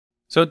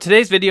So in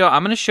today's video,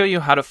 I'm going to show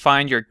you how to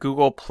find your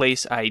Google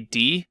Place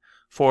ID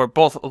for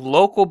both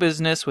local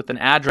business with an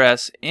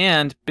address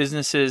and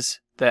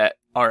businesses that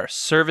are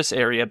service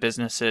area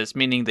businesses,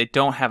 meaning they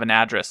don't have an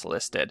address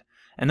listed.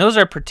 And those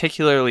are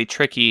particularly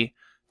tricky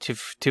to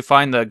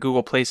find the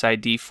Google Place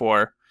ID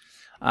for.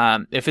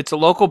 If it's a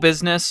local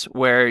business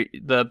where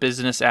the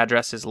business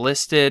address is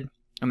listed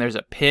and there's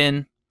a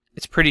PIN,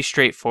 it's pretty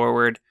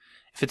straightforward.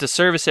 If it's a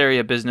service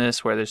area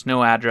business where there's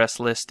no address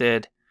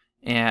listed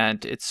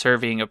and it's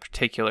serving a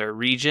particular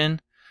region,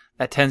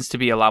 that tends to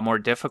be a lot more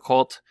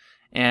difficult.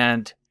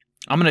 And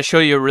I'm going to show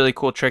you a really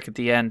cool trick at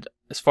the end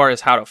as far as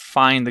how to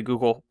find the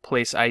Google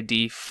Place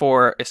ID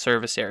for a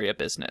service area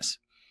business.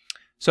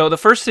 So the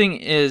first thing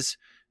is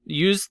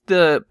use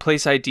the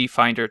Place ID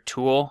Finder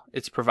tool.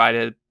 It's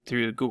provided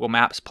through the Google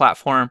Maps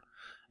platform.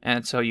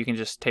 And so you can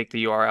just take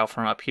the URL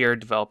from up here,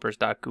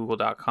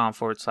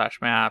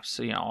 developers.google.com/maps,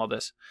 all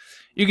this.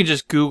 You can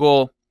just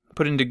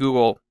put into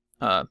Google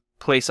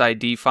Place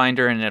ID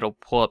Finder and it'll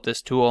pull up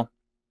this tool.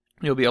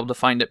 You'll be able to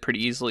find it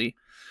pretty easily.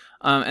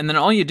 And then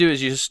all you do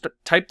is you just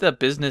type the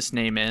business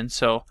name in.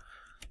 So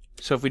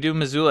if we do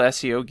Missoula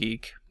SEO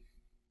Geek,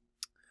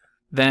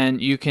 then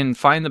you can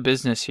find the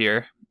business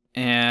here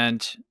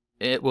and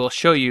it will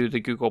show you the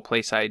Google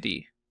Place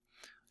ID.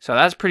 So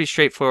that's pretty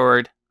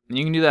straightforward. And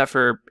you can do that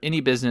for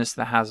any business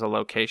that has a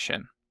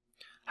location.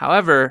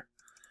 However,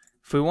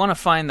 if we want to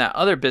find that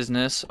other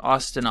business,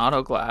 Austin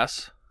Auto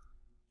Glass,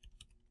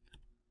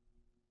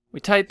 we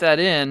type that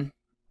in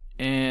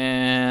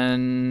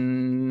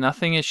and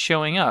nothing is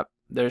showing up.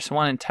 There's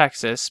one in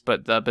Texas,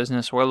 but the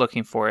business we're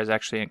looking for is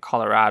actually in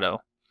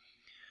Colorado.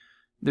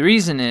 The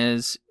reason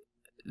is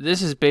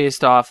this is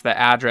based off the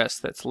address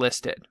that's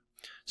listed.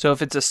 So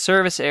if it's a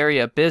service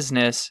area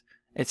business,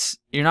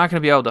 you're not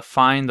going to be able to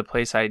find the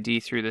Place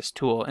ID through this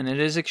tool, and it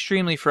is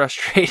extremely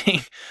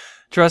frustrating.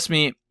 Trust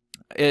me,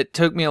 it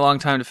took me a long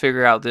time to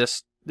figure out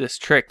this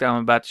trick that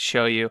I'm about to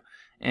show you,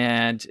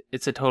 and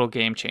it's a total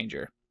game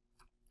changer.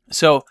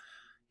 So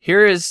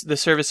here is the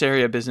service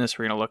area business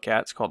we're going to look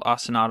at. It's called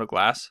Austin Auto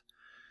Glass,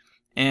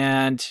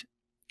 and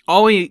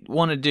all we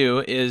want to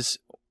do is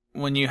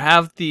when you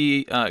have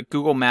the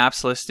Google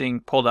Maps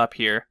listing pulled up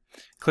here,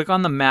 click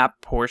on the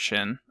map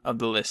portion of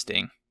the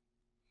listing.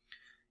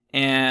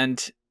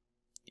 And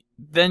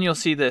then you'll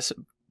see this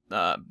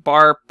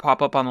bar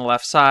pop up on the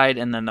left side,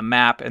 and then the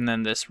map, and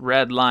then this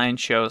red line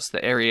shows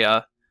the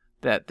area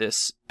that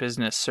this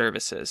business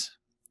services,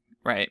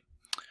 right?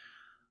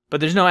 But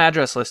there's no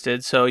address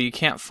listed, so you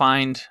can't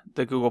find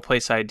the Google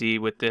Place ID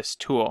with this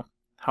tool.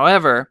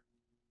 However,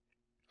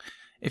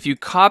 if you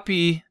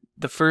copy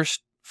the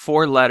first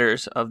 4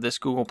 letters of this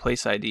Google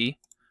Place ID,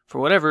 for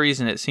whatever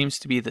reason it seems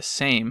to be the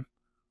same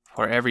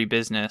for every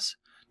business.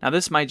 Now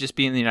this might just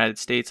be in the United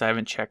States. I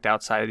haven't checked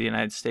outside of the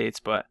United States,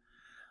 but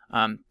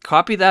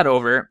copy that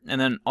over,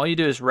 and then all you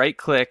do is right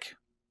click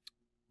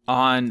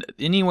on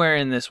anywhere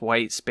in this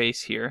white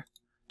space here.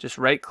 Just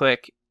right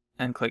click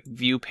and click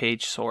View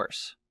Page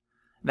Source.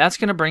 That's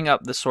going to bring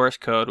up the source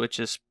code, which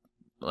is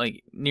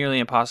like nearly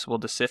impossible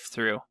to sift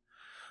through.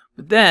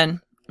 But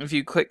then if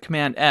you click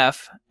Command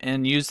F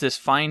and use this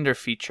Finder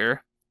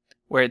feature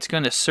where it's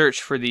going to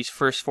search for these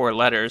first 4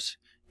 letters,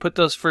 put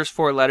those first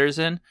 4 letters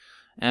in,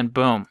 and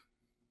boom.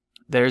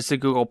 There's the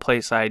Google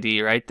Place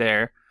ID right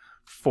there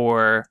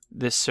for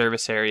this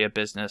service area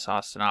business,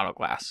 Austin Auto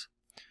Glass.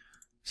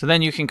 So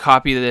then you can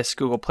copy this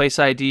Google Place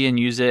ID and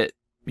use it,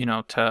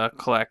 to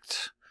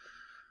collect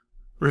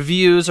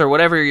reviews or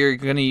whatever you're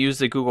going to use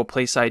the Google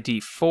Place ID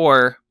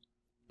for.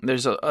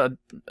 There's a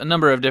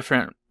number of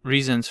different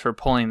reasons for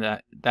pulling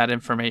that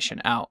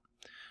information out.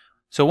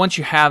 So once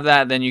you have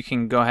that, then you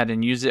can go ahead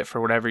and use it for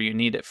whatever you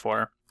need it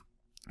for.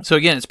 So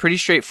again, it's pretty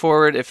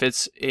straightforward. If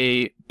it's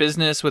a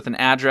business with an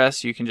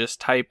address, you can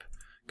just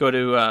go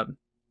to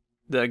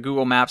the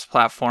Google Maps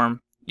platform,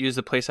 use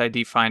the Place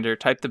ID Finder,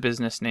 type the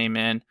business name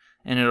in,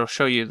 and it'll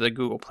show you the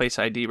Google Place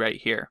ID right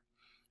here.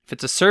 If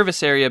it's a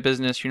service area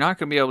business, you're not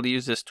going to be able to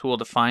use this tool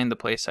to find the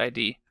Place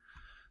ID.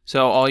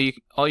 So all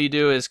you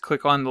do is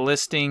click on the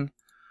listing,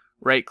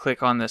 right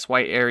click on this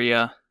white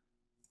area,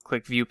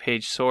 click View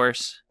Page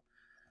Source,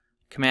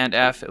 Command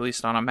F, at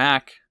least on a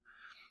Mac,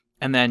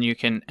 and then you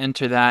can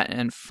enter that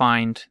and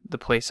find the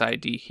Place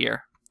ID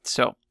here.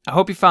 So I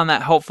hope you found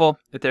that helpful.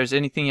 If there's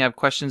anything you have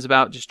questions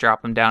about, just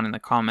drop them down in the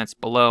comments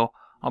below.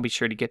 I'll be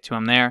sure to get to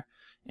them there.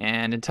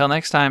 And until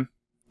next time,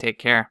 take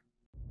care.